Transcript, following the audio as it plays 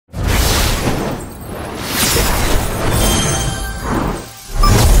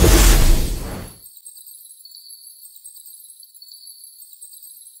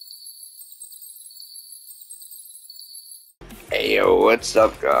Yo, what's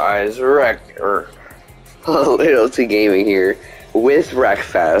up, guys? Little to Gaming here with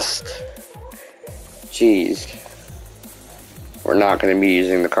Wreckfest. Jeez, we're not going to be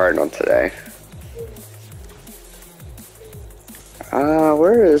using the Cardinal today.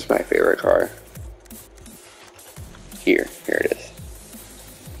 Where is my favorite car? Here it is.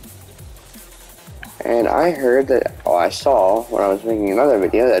 And I heard that, I saw when I was making another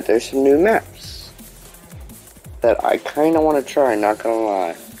video that there's some new maps that I kind of want to try, not gonna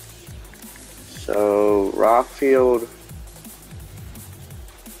lie. So, Rockfield.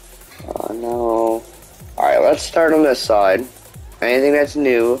 No. Alright, let's start on this side. Anything that's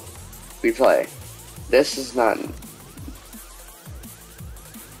new, we play. This is not.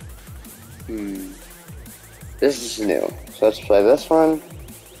 This is new. So let's play this one.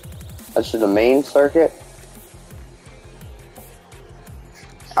 Let's do the main circuit.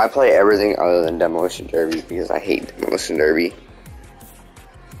 I play everything other than Demolition Derby because I hate Demolition Derby.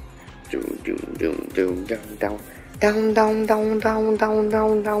 Doom, doom, doom, doom, down, down. Down, down, down, down, down,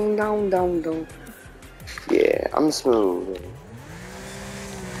 down, down, down, down, down. Yeah, I'm smooth.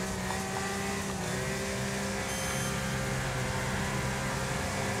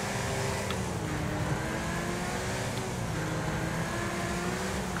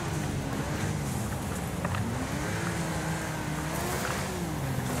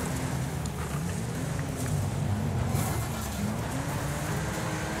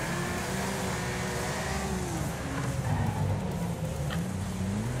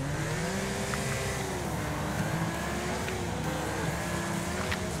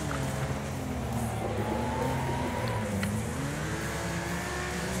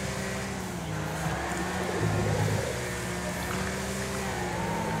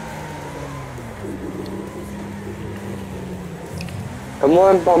 Come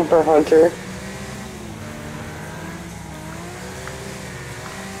on, Bumper Hunter.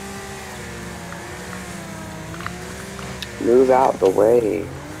 Move out the way.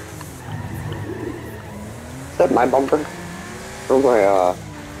 Is that my bumper? Or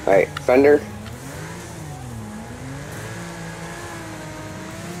my fender?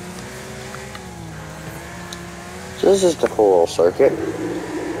 So this is the cool circuit.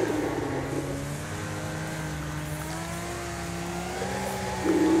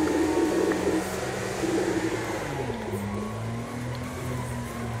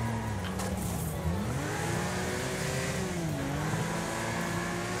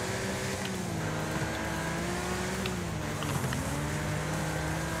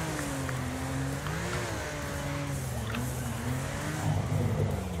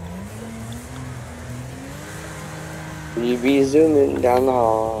 You be zooming down the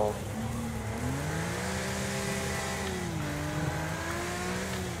hall.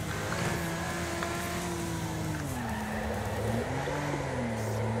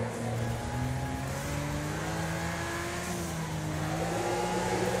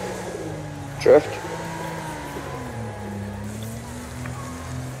 Drift.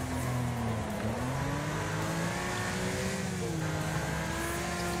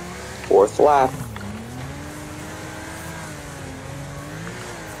 Fourth lap.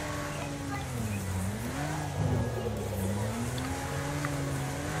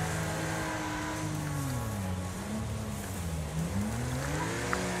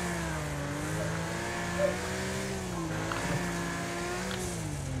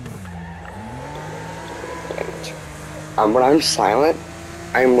 When I'm silent,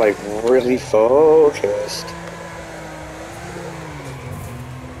 I'm like really focused.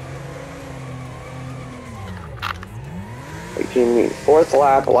 Like, you mean fourth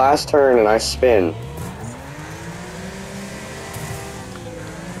lap, last turn, and I spin.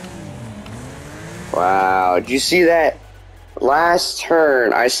 Wow, did you see that? Last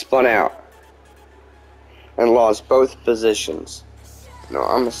turn, I spun out and lost both positions. No,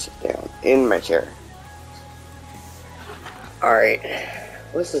 I'm gonna sit down in my chair. Alright,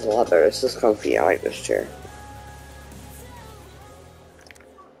 this is a lot better. This is comfy. I like this chair.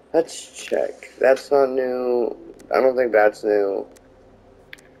 Let's check. That's not new. I don't think that's new.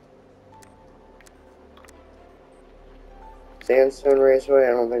 Sandstone Raceway? I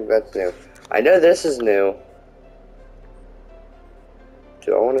don't think that's new. I know this is new.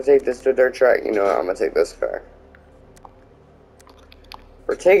 Do I want to take this to a dirt track? You know what? I'm going to take this car.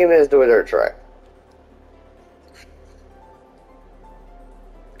 We're taking this to a dirt track.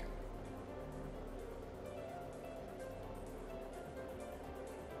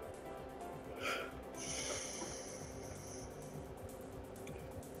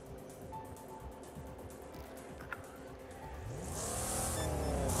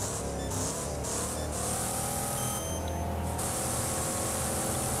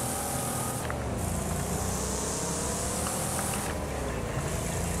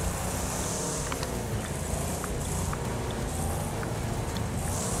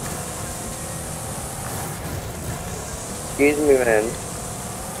 Excuse me, man.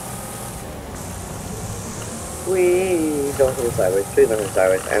 Wee! Don't hit it sideways. Please don't hit it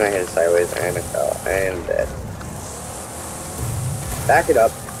sideways. And I hit it sideways, and I fell. And I'm dead. Back it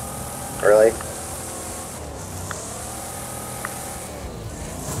up. Really?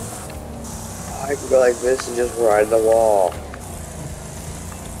 I can go like this and just ride the wall.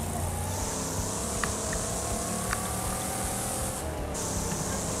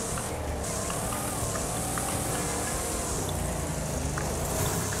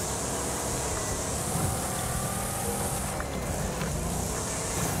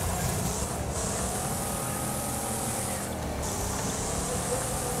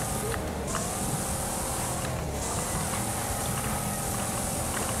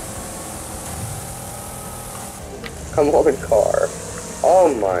 Come on, car.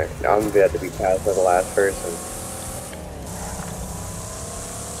 Oh my. Now I'm gonna have to be passed by the last person.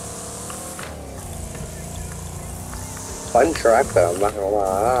 Fun track though, I'm not gonna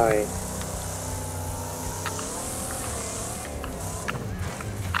lie.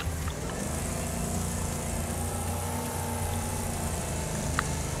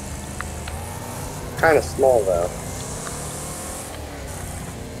 Kinda small though.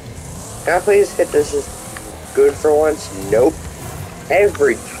 Can I please hit this just good for once? Nope.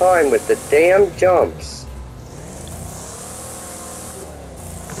 Every time with the damn jumps.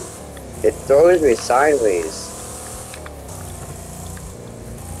 It throws me sideways.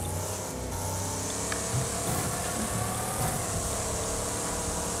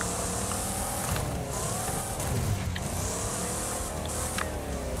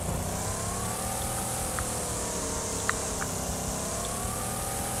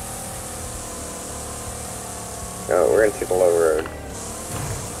 No, we're gonna take the low road.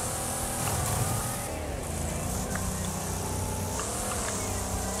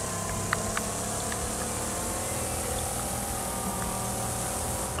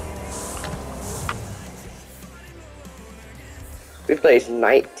 We placed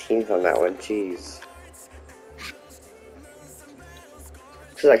 19th on that one, jeez.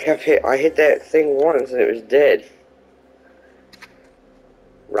 Cause I hit that thing once and it was dead.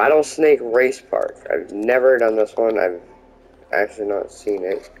 Rattlesnake Race Park. I've never done this one. I've actually not seen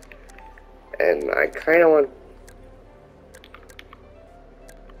it. And I kind of want...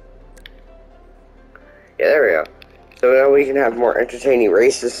 Yeah, there we go. So now we can have more entertaining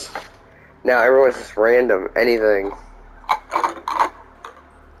races. Now everyone's just random, anything.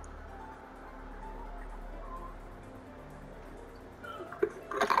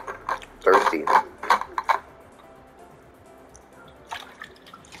 Thirsty.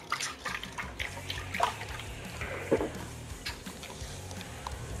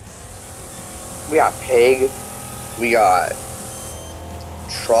 We got pig, we got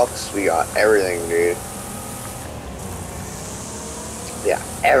trucks, we got everything, dude. Yeah,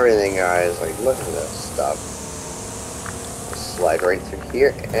 everything, guys. Like, look at this stuff. Slide right through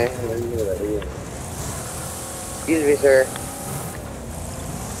here, and excuse me, sir.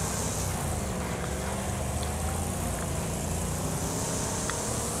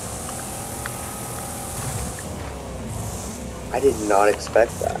 I did not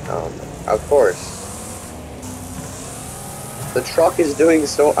expect that. Of course. The truck is doing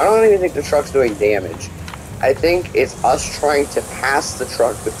so... I don't even think the truck's doing damage. I think it's us trying to pass the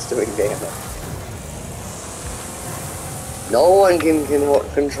truck that's doing damage. No one can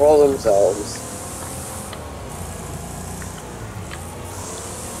control themselves.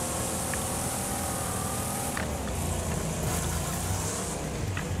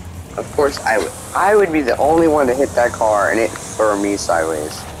 Of course, I would be the only one to hit that car and it throw me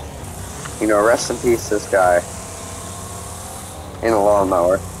sideways. You know, rest in peace, this guy. In a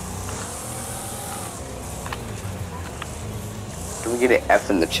lawnmower. Can we get an F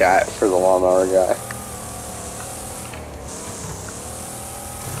in the chat for the lawnmower guy?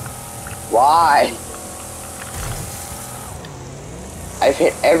 Why? I've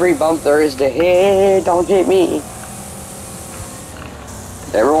hit every bump there is to hit. Don't hit me.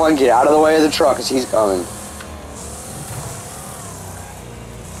 Everyone get out of the way of the truck as he's coming.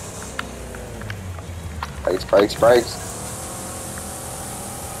 Brakes, brakes, brakes.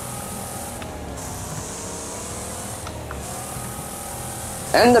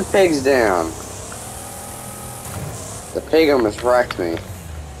 And the pig's down. The pig almost wrecked me.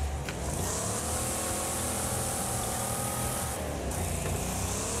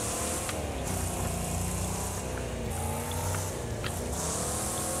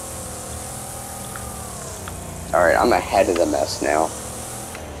 Alright, I'm ahead of the mess now.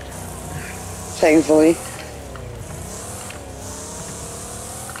 Thankfully.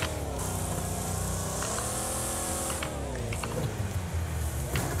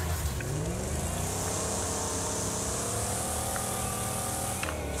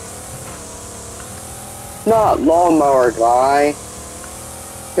 Not lawnmower guy.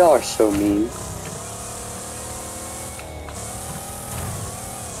 Y'all are so mean.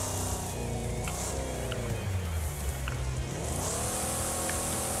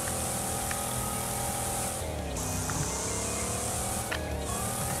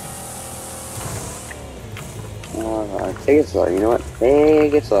 Take it slow. You know what?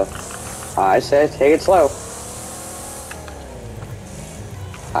 Take it slow. I said take it slow.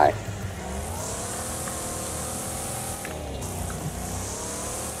 Hi.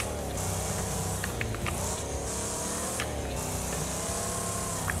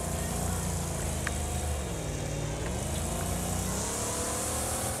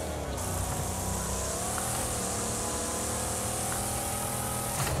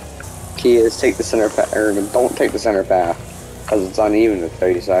 Key is take the center path, or don't take the center path, because it's uneven to throw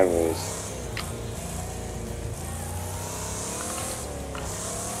you sideways.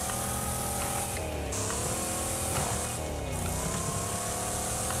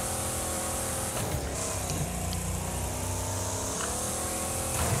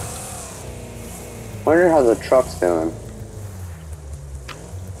 Wonder how the truck's doing.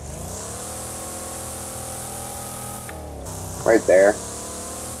 Right there.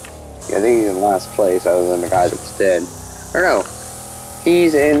 Yeah, I think he's in last place other than the guy that's dead. Or no,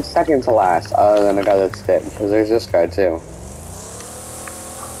 he's in second to last other than the guy that's dead, because there's this guy too.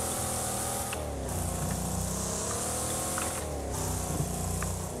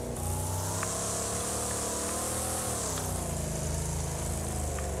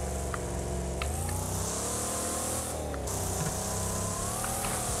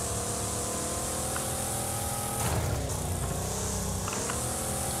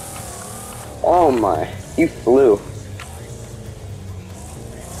 Oh my, you flew.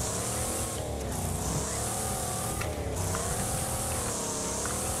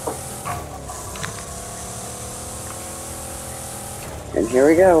 And here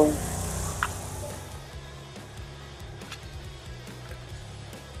we go.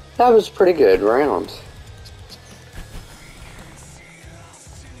 That was a pretty good round.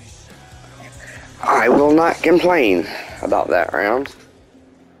 I will not complain about that round.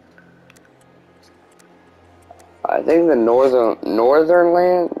 I think the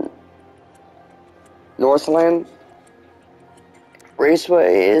Northland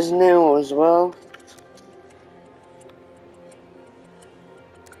Raceway is new as well.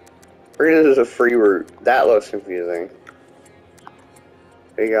 Or is a free route? That looks confusing.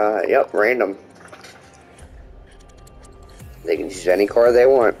 We got, yep, random. They can choose any car they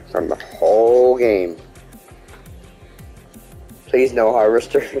want from the whole game. Please no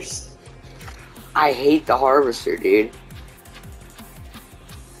harvesters. I hate the harvester, dude.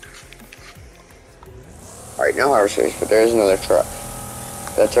 Alright, no harvesters, but there's another truck.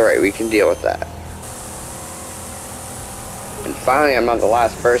 That's alright, we can deal with that. And finally, I'm not the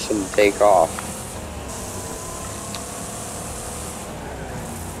last person to take off.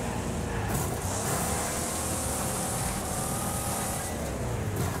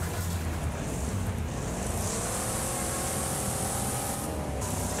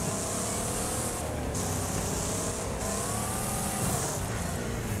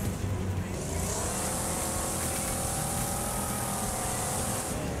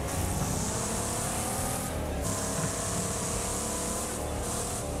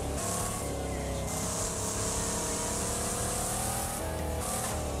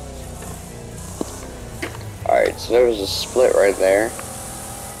 Alright, so there was a split right there.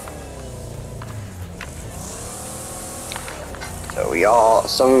 So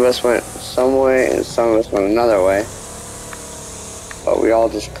some of us went some way and some of us went another way. But we all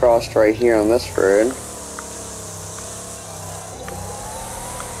just crossed right here on this road.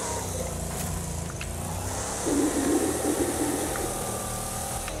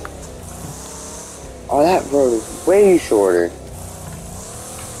 Oh, that road is way shorter.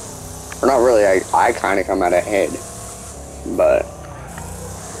 Or not really, I kind of come out ahead, but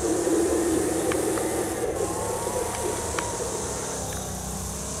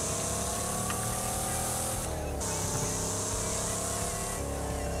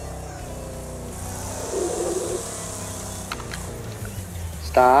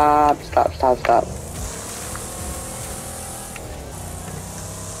stop.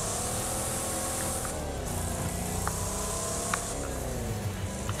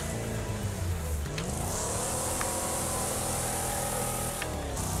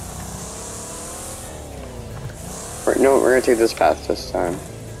 No, we're gonna take this path this time.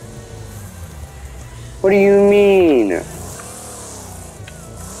 What do you mean?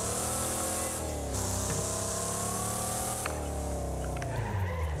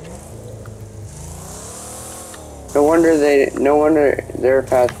 No wonder their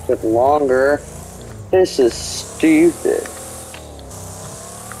path took longer. This is stupid.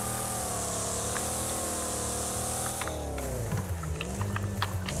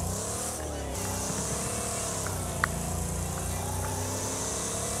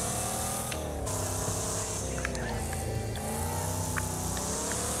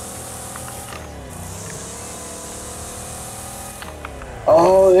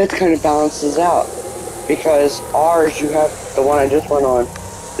 Oh, that kind of balances out. Because ours, the one I just went on,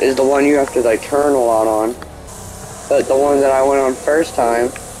 is the one you have to like turn a lot on. But the one that I went on first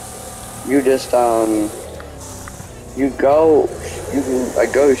time, you just, you can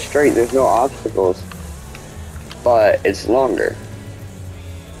like go straight, there's no obstacles. But it's longer.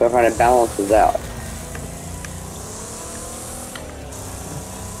 So it kind of balances out.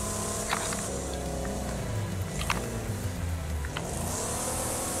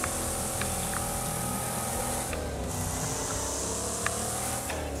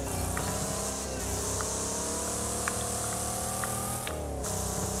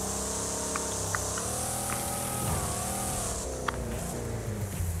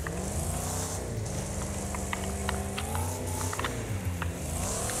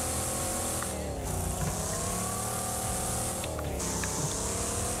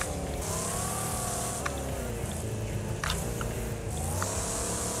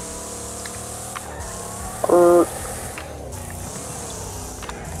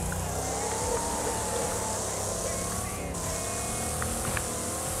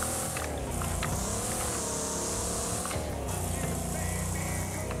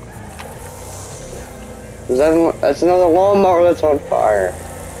 That's another lawnmower that's on fire.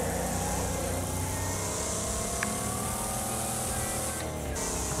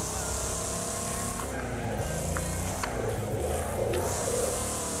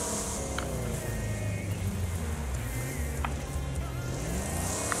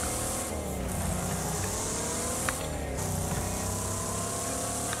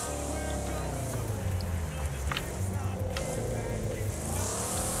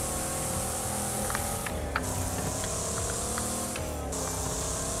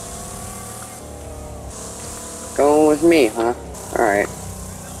 Going with me, huh? Alright.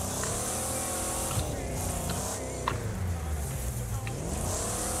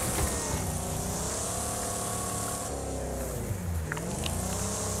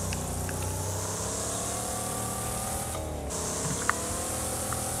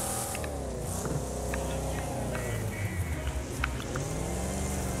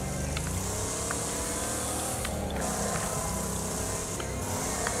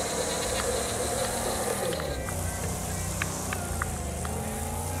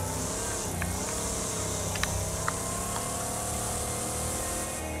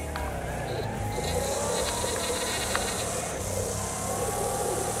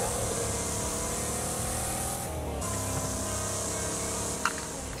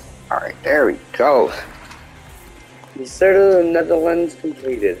 Alright, there we go. The third of the Netherlands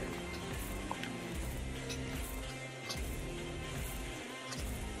completed.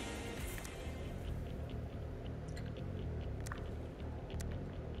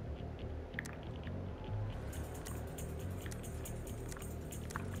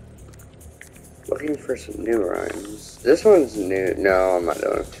 Looking for some new rhymes. This one's new. No, I'm not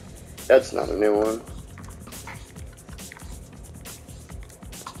doing it. That's not a new one.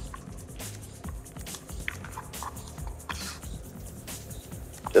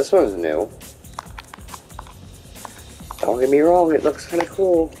 This one's new. Don't get me wrong, it looks kind of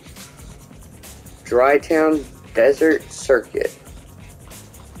cool. Dry Town Desert Circuit.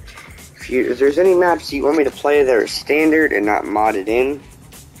 If there's any maps you want me to play that are standard and not modded in,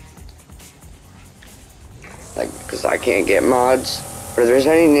 like, because I can't get mods, but if there's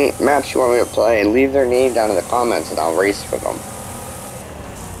any maps you want me to play, leave their name down in the comments and I'll race for them.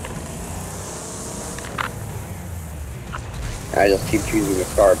 I just keep choosing the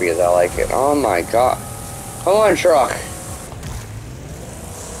car because I like it. Oh my god. Come on, truck.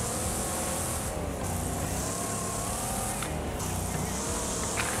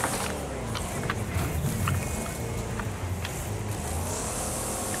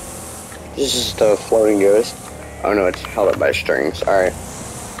 This is the floating ghost. Oh no, it's held up by strings. Alright.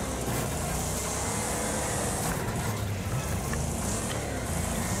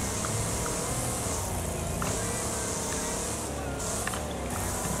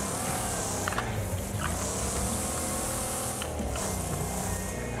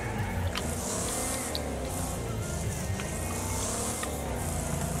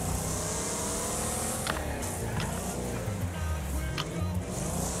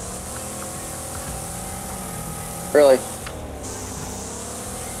 Really?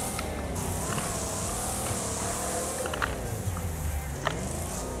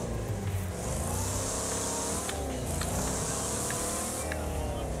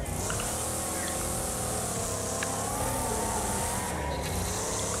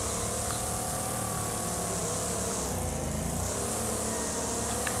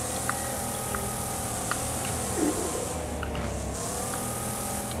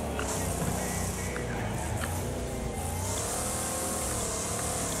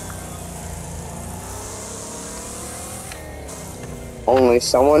 Only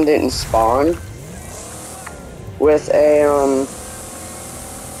someone didn't spawn with a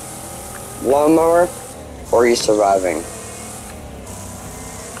lawnmower, or he's surviving.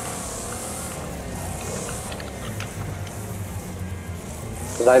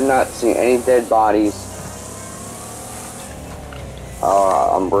 Because I've not seen any dead bodies.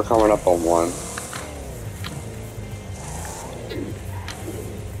 We're coming up on one.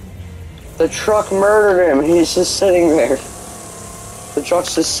 The truck murdered him. He's just sitting there. The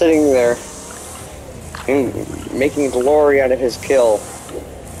truck's just sitting there, and making glory out of his kill.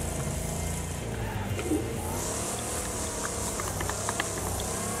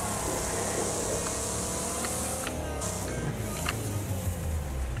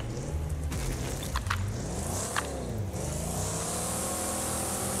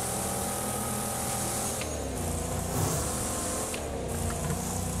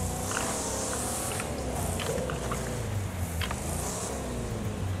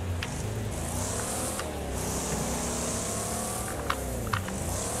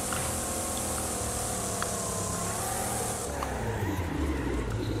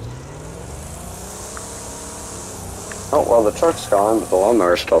 Oh, well, the truck's gone, but the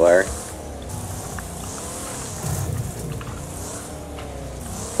lawnmower's still there.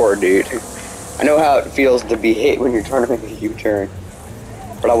 Poor dude. I know how it feels to be hit when you're trying to make a U-turn.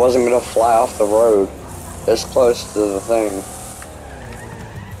 But I wasn't going to fly off the road this close to the thing.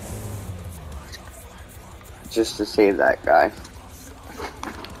 Just to save that guy.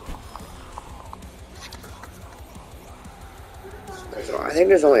 I think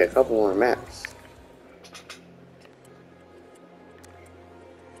there's only a couple more maps.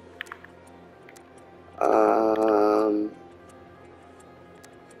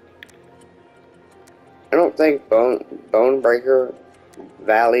 I don't think Bone Breaker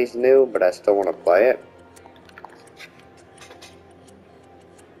Valley's new, but I still want to play it.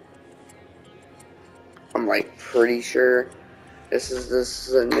 I'm like pretty sure this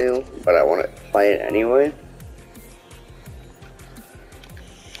is a new, but I want to play it anyway.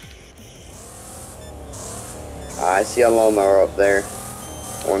 I see a lawnmower up there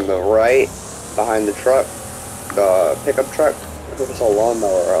on the right behind the truck, the pickup truck. I think it's a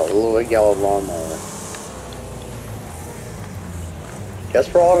lawnmower, a little yellow lawnmower.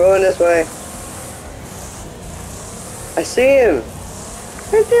 Guess we're all going this way. I see him.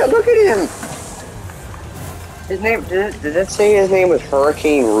 Right there, look at him. His name, did it say his name was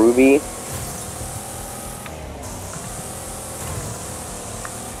Hurricane Ruby?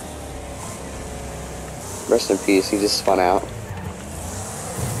 Rest in peace, he just spun out.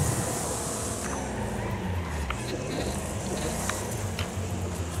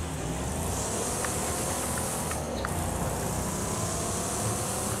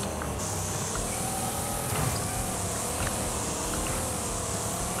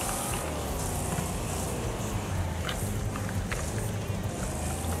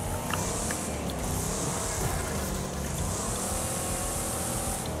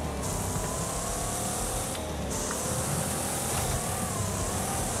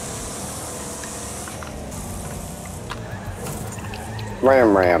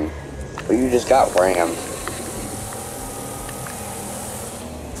 Ram. Well, you just got rammed.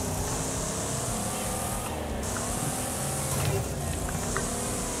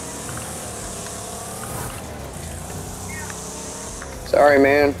 Sorry,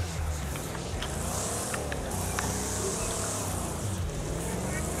 man.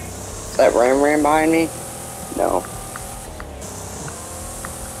 Is that Ram behind me? No.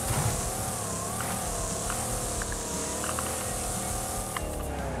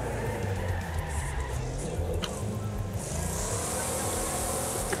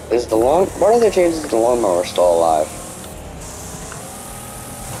 Is the what are the chances the lawnmower still alive?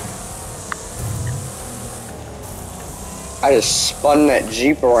 I just spun that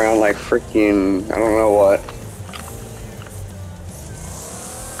Jeep around like freaking, I don't know what.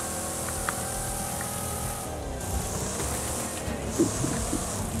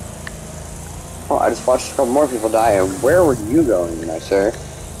 Oh, I just watched a couple more people die, and where were you going, my sir?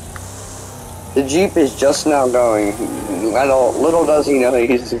 The Jeep is just now going. Little does he know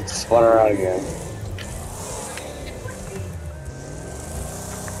he's spun around again.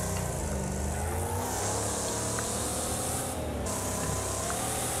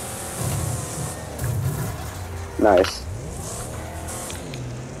 Nice.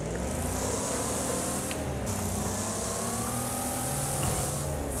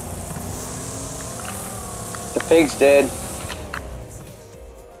 The pig's dead.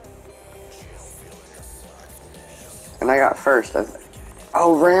 And I got first.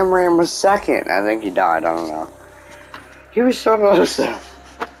 Oh, Ram was second. I think he died. I don't know. He was so close.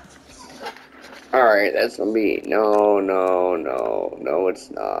 Alright, that's gonna be. No,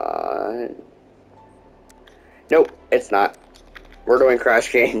 it's not. Nope, it's not. We're doing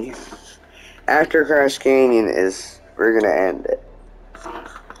Crash Canyon. After Crash Canyon we're gonna end it.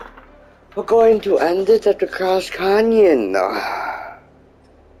 We're going to end it at the Crash Canyon.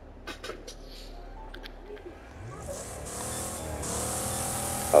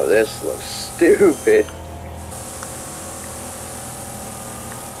 Oh, this looks stupid.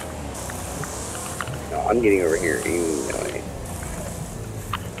 No, I'm getting over here.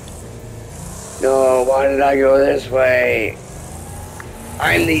 No, why did I go this way?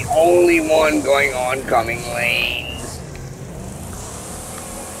 I'm the only one going oncoming lanes.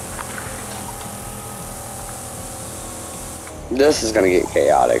 This is gonna get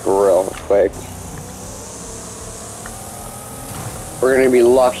chaotic real quick. We're gonna be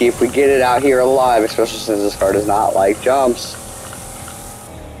lucky if we get it out here alive, especially since this car does not like jumps.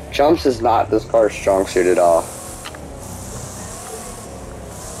 Jumps is not this car's strong suit at all.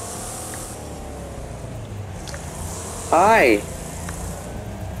 Hi.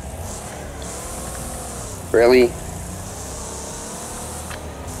 Really?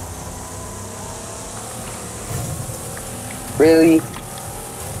 Really?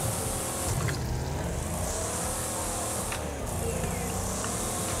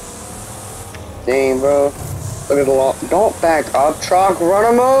 Dang, bro. Look at the law. Don't back up, truck.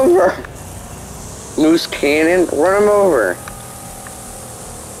 Run him over. Loose cannon. Run him over.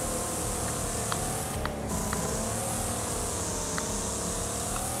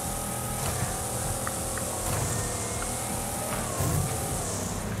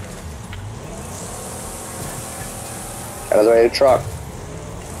 Out of the way of the truck.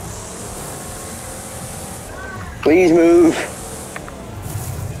 Please move.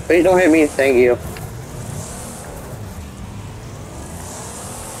 Please don't hit me. Thank you.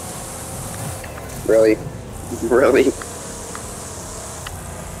 Really? Really?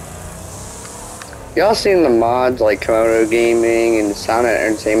 Y'all seen the mods like Komodo Gaming and Sound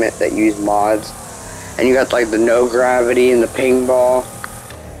Entertainment that use mods? And you got like the no gravity and the ping ball.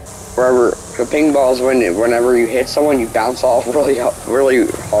 Wherever the ping balls, whenever you hit someone, you bounce off really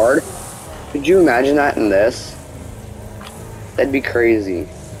hard. Could you imagine that in this? That'd be crazy.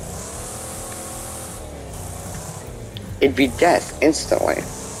 It'd be death instantly.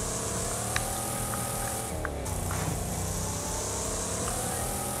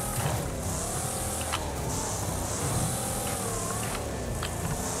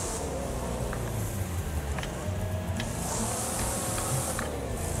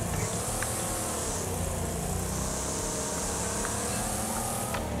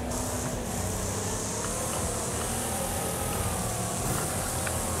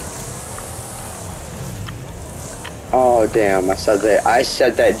 Oh damn, I said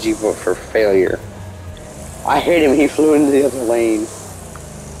that Jeep up for failure. I hit him, he flew into the other lane.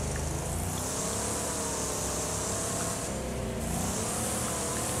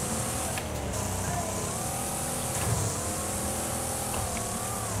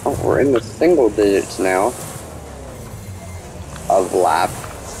 Oh, we're in the single digits now of lap.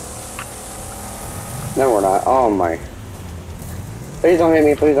 No, we're not. Oh my. Please don't hit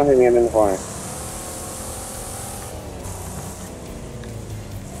me, I'm in the corner.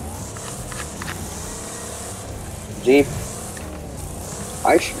 Jeep,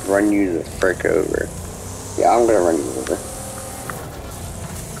 I should run you the frick over. Yeah, I'm gonna run you over.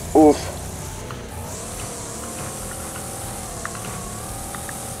 Oof.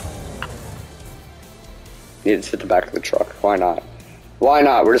 Need to sit the back of the truck. Why not? Why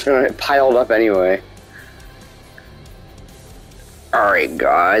not? We're just gonna get piled up anyway. Alright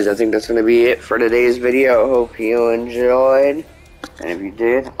guys, I think that's gonna be it for today's video. Hope you enjoyed. And if you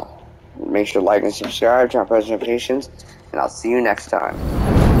did, make sure to like and subscribe, turn on post notifications, and I'll see you next time.